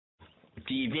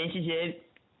The Adventures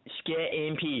of Scott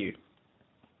and Peter.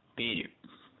 Peter.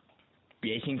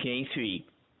 Racing King 3.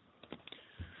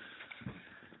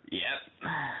 Yep.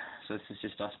 So this is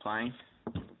just us playing.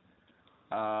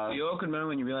 The awkward moment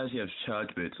when you realise you have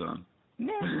charge boots on.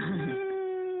 No.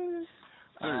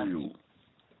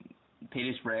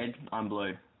 Peter's red, I'm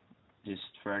blue. Just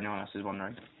for anyone else who's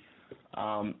wondering.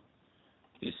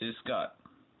 This is Scott,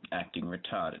 acting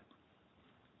retarded.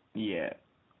 Yeah.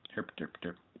 Herp, derp,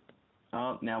 derp.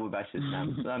 Oh, now we're back to this now.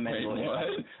 I made Wait,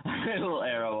 a little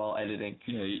error while editing.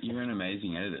 Yeah, you're an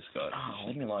amazing editor, Scott. Oh,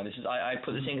 leave me alone. This is I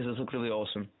put this in because this looks really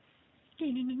awesome.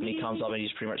 And he comes up and he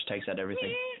just pretty much takes out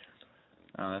everything.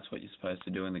 Oh, that's what you're supposed to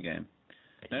do in the game.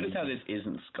 Notice how this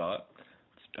isn't Scott.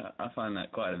 I find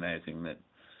that quite amazing. That.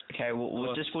 Okay,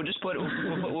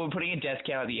 we're putting a death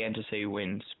count at the end to see who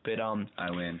wins. But I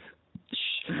win.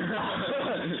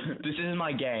 This isn't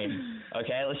my game.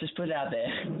 Okay, let's just put it out there.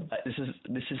 This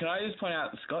is. Can I just point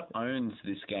out, Scott owns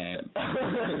this game.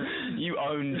 You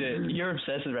owned it. You're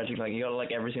obsessed with Ratchet Clank. You got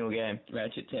like every single game.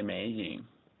 Ratchet's amazing.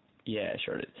 Yeah,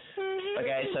 sure it is.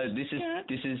 Okay, so this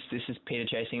is Peter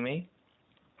chasing me.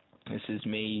 This is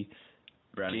me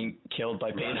being killed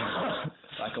by Peter.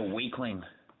 Like a weakling.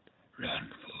 Run,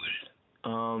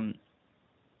 fool.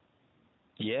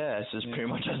 Yeah, this is pretty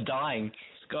much us dying.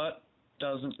 Scott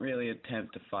doesn't really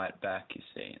attempt to fight back, you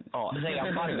see. Oh, I think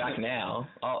I'm fighting back now.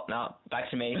 Oh, no, back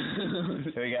to me.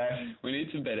 Here we go. We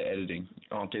need some better editing.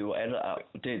 Oh, dude,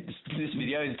 dude, this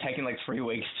video is taking like 3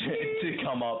 weeks to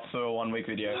come up for a 1 week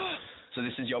video. So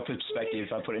this is your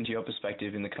perspective. I put it into your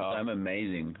perspective in the car. I'm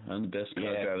amazing. I'm the best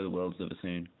car driver the world's ever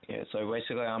seen. Yeah, so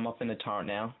basically I'm up in the turret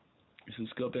now. This is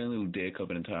Scott being a little dick up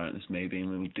in a turret, this me being a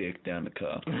little dick down the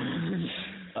car.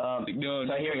 So here we go.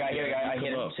 I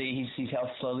hit him. See, his health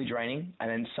slowly draining, and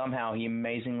then somehow he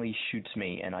amazingly shoots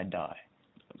me, and I die.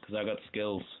 Because I got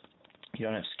skills. You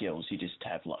don't have skills, you just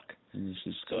have luck. And this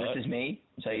is Scott. So this is me.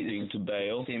 So being to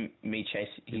bail. Me chase.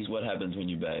 Here's what happens when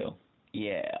you bail.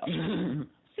 Yeah.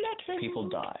 People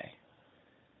die.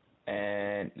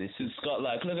 And this is Scott.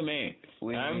 Like, look at me.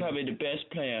 I'm probably the best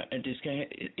player at this game.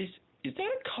 Is that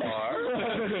a car?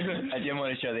 I didn't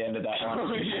want to show the end of that one.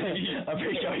 I'm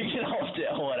pretty sure you can all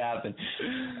tell what happened.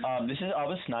 I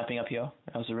was sniping up here.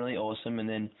 That was really awesome, and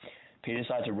then Peter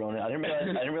decided to ruin it. I didn't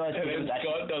realize. And then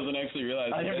Scott doesn't actually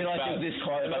realize. I didn't realize it was this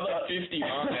close. Another 50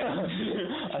 mines.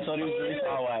 I thought he was really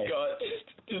far away. Scott,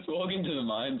 just walk into the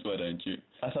mines, why don't you?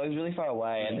 I thought he was really far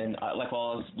away, and then while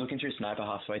I was looking through sniper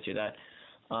halfway through that,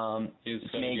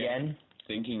 it's me again.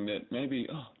 Thinking that maybe,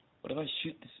 what if I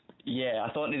shoot this? Yeah,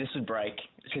 I thought this would break,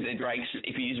 because it breaks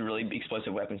if you use really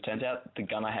explosive weapons. Turns out the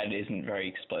gun I had isn't very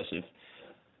explosive,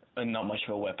 and not much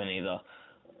of a weapon either.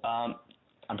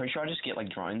 I'm pretty sure I just get like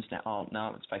drones now. Oh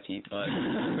no, it's back to you.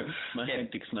 My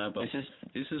hectic sniper.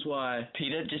 This is why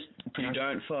Peter just you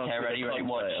don't fuck. Okay, ready,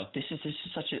 watch. This is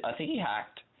such a. I think he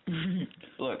hacked.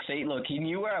 Look, he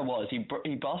knew where I was. He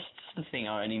busts the thing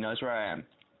out and he knows where I am.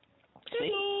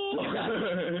 See? Look at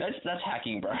that. That's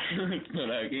hacking, bro.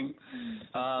 Not hacking.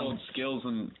 It's called skills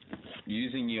and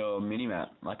using your minimap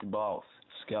like a boss.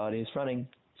 Scott is running.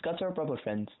 Scott's our brother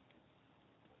friends.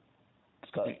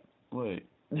 Scott. Wait.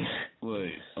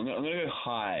 I'm gonna go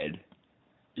hide.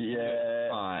 Yeah.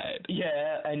 Hide.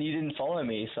 Yeah, and you didn't follow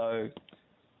me, so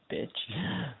bitch.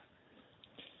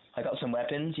 I got some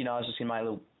weapons. I was just in my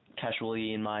little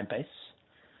casually in my base,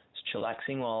 just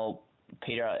chillaxing while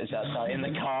Peter is outside in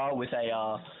the car with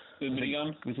a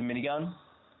minigun. With a minigun,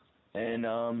 and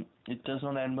it does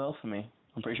not end well for me.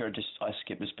 I'm pretty sure I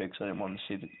skipped this bit because I didn't want to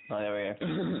see the. Oh, there we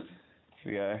go.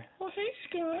 Here we go. Oh, hey,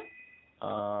 Scott.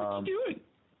 What you doing?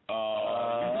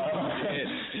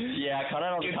 Yeah, I cut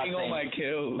out all the cutscenes. All my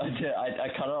kills. I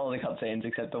cut out all the cutscenes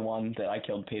except the one that I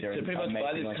killed Peter. So pretty much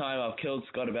by this time I've killed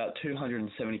Scott about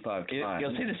 275 times.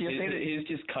 You'll see this. He's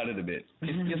just cut it a bit.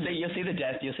 You'll see the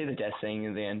death. You'll see the death scene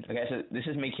at the end. Okay, so this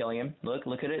is me killing him.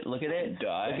 Look at it. Die. Look at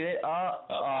it. Out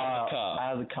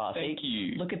of the car. Thank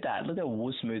you. Look at that. Look at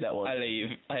how smooth that was.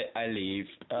 I leave.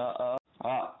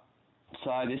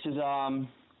 So this is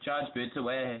Charge boots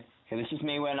away. Okay, this is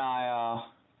me when I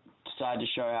decided to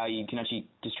show how you can actually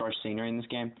destroy scenery in this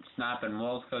game. Snapping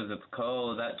walls because of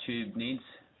coal. That tube needs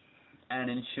an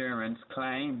insurance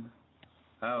claim.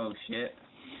 Oh shit.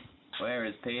 Where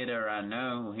is Peter? I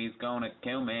know he's gonna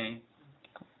kill me.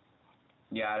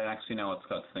 Yeah, I don't actually know what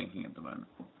Scott's thinking at the moment.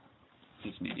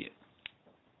 He's an idiot.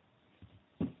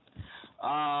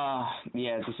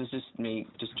 Yeah, this is just me,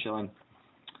 just chilling.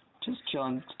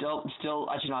 Still,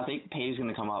 actually no, I think Peter's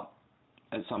gonna come up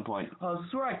at some point. Oh, this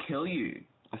is where I kill you.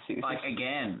 I think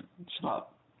again. Shut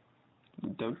up.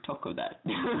 Don't talk of that.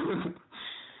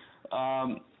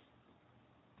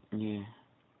 Yeah.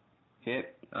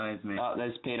 Hit. Oh, it's me. Oh,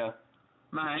 there's Peter.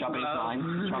 Mine. Chopping his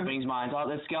mind. Chopping his mind. Oh,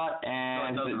 there's Scott.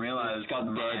 And Scott doesn't realise Scott's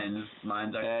dead.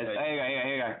 Mine's Here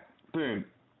actually... you go. Boom.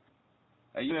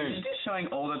 Are you just showing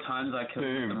all the times I killed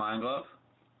with the mind glove?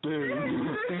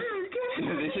 Boom.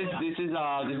 this is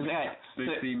okay.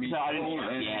 So I didn't,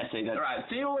 see that. Alright,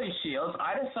 see all these shields,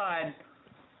 I decide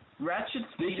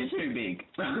Ratchet's feet is too big.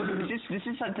 this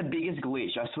is like the biggest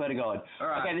glitch, I swear to God.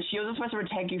 Alright. Okay, the shields are supposed to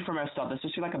protect you from our stuff. They're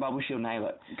supposed to be like a bubble shield and nail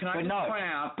it. Can I point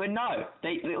out? But no.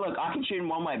 Look, I can shoot him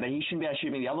one way, but he shouldn't be able to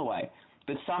shoot me the other way.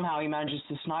 But somehow he manages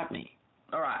to snipe me.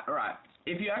 Alright.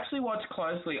 If you actually watch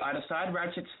closely, I decide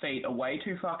Ratchet's feet are way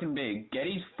too fucking big. Get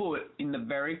his foot in the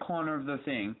very corner of the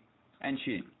thing and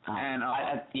shoot. And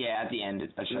at the end,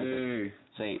 I showed it.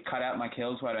 See, cut out my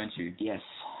kills, why don't you? Yes.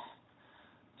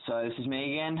 So this is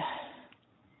me again.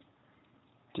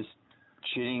 Just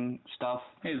shooting stuff.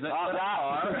 Hey, is that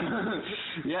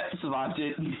yeah, survived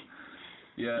it.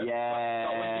 Yeah.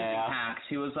 Hacks.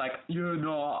 He was like,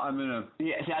 I'm gonna.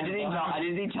 Yeah. See, I did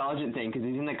the intelligent thing because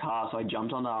he's in the car, so I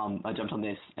jumped on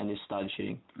this and just started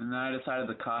shooting. And then I decided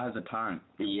the car has a turret.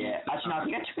 Yeah. Actually, no, I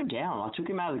think I took him down. I took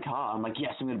him out of the car. I'm like,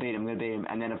 yes, I'm gonna beat him.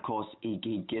 And then of course he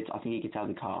gets out of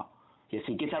the car. Yes,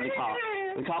 he gets out of the car.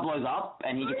 The car blows up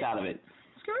and he gets out of it.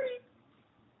 Scotty,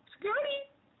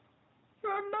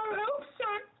 you're on no help,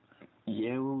 son.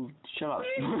 Yeah, well, shut up.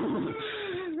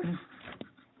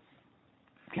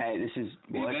 Okay, this is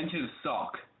the Adventures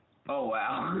Sock. Oh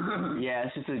wow. Yeah,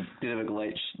 it's just a bit of a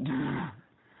glitch.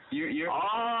 You're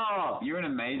an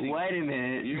amazing. Wait a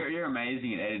minute. You're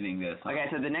amazing at editing this. Huh? Okay,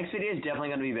 so the next video is definitely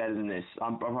going to be better than this.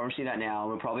 I'm promising that now.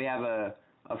 We'll probably have a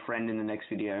friend in the next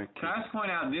video. Can I just point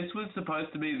out, this was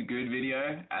supposed to be the good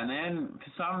video, and then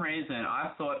for some reason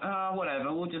I thought,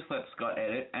 whatever, we'll just let Scott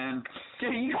edit, and...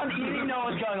 Dude, you didn't even know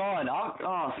what's going on.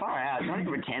 Far out. Don't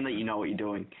even pretend that you know what you're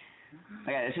doing.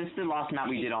 Okay, this is the last map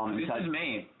we did on. This is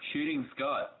me, shooting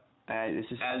Scott. This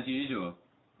is... As usual.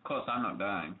 Of course, I'm not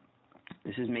dying.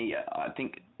 This is me. I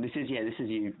think... This is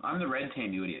you. I'm the red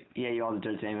team, you idiot. Yeah, you are the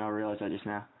red team. I realised that just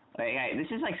now. Okay, this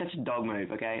is like such a dog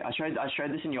move, okay? I showed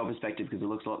this in your perspective because it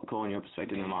looks a lot cooler in your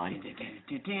perspective than mine.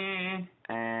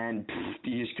 And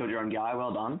you just killed your own guy,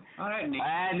 well done. I don't need...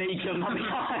 And then you killed another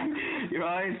guy, your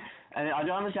own. And I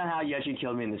don't understand how you actually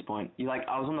killed me in this point. I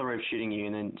was on the roof shooting you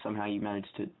and then somehow you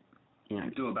managed to,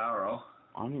 do a barrel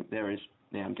roll. There it is.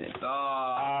 Yeah, I'm dead. Cut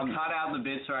out the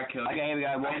bits where I killed you. Okay, here we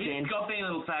go. Walked in. Scott being a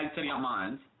little fag setting up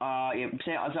mines. Yeah.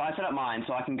 So I set up mine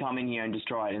so I can come in here and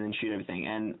destroy it and then shoot everything.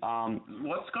 And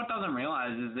what Scott doesn't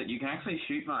realise is that you can actually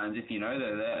shoot mines if you know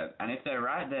they're there, and if they're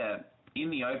right there in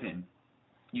the open,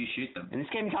 you shoot them. In this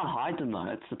game, you can't hide them though.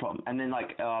 That's the problem. And then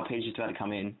Peter's just about to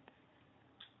come in.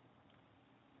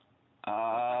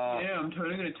 Yeah, I'm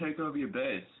totally gonna take over your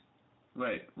base.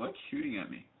 Wait, what's shooting at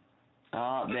me?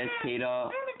 There's Peter.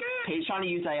 Peter's trying to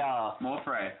use a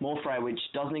Morphrey, which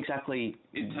doesn't exactly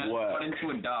work. It turns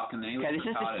into a duck and then okay, this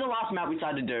is the last map we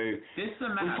decided to do. This is the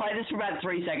map. We played this for about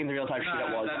 3 seconds of real time shit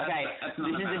it was.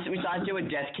 We decided to do a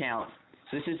death count.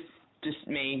 So this is just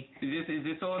me. Is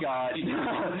this all? God.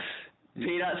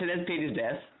 Peter. So there's Peter's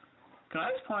death. Can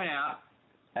I just point out?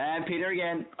 And Peter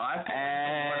again.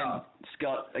 And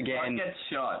Scott again. Scott gets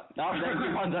shot. Oh, then he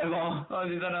runs over. Oh,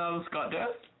 is that another Scott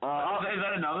death? Is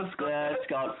that another Scott death?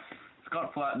 Scott.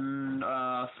 Scott flattened.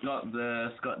 Scott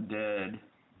dead.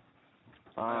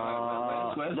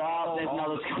 There's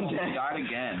another Scott dead. He died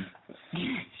again.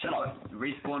 Shut up.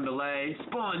 Respawn delay.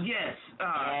 Spawn, yes.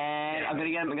 And I'm gonna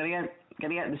get him.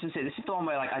 This is it. This is the one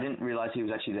where I didn't realise he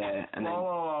was actually there. And then,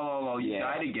 whoa! You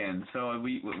died again. So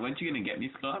weren't you gonna get me,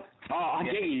 Scott? Oh, I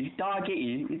get you. No, I get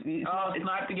you.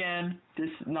 Sniped again.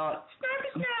 Just not.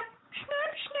 Snap.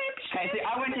 Okay, see,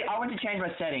 I went to change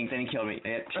my settings and he killed me.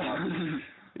 Yep.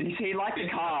 You see, like the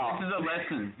car. This is a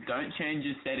lesson. Don't change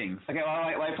your settings. Okay,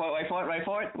 wait for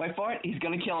it. He's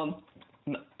gonna kill him.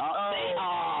 Okay,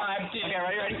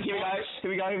 ready? Here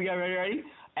we go. Ready?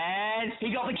 And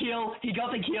he got the kill,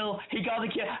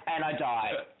 and I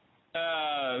died.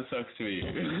 Sucks to you.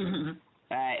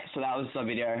 Alright, so that was the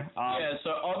video. Yeah, so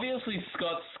obviously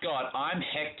Scott's Scott, I'm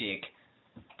hectic.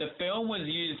 The film was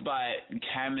used by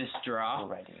Camistra.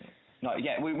 No,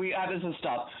 yeah, we added some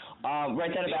stuff.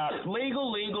 Rate that about...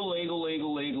 Legal.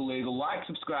 Like,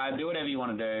 subscribe, do whatever you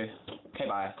want to do. Okay,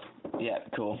 bye. Yeah,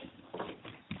 cool.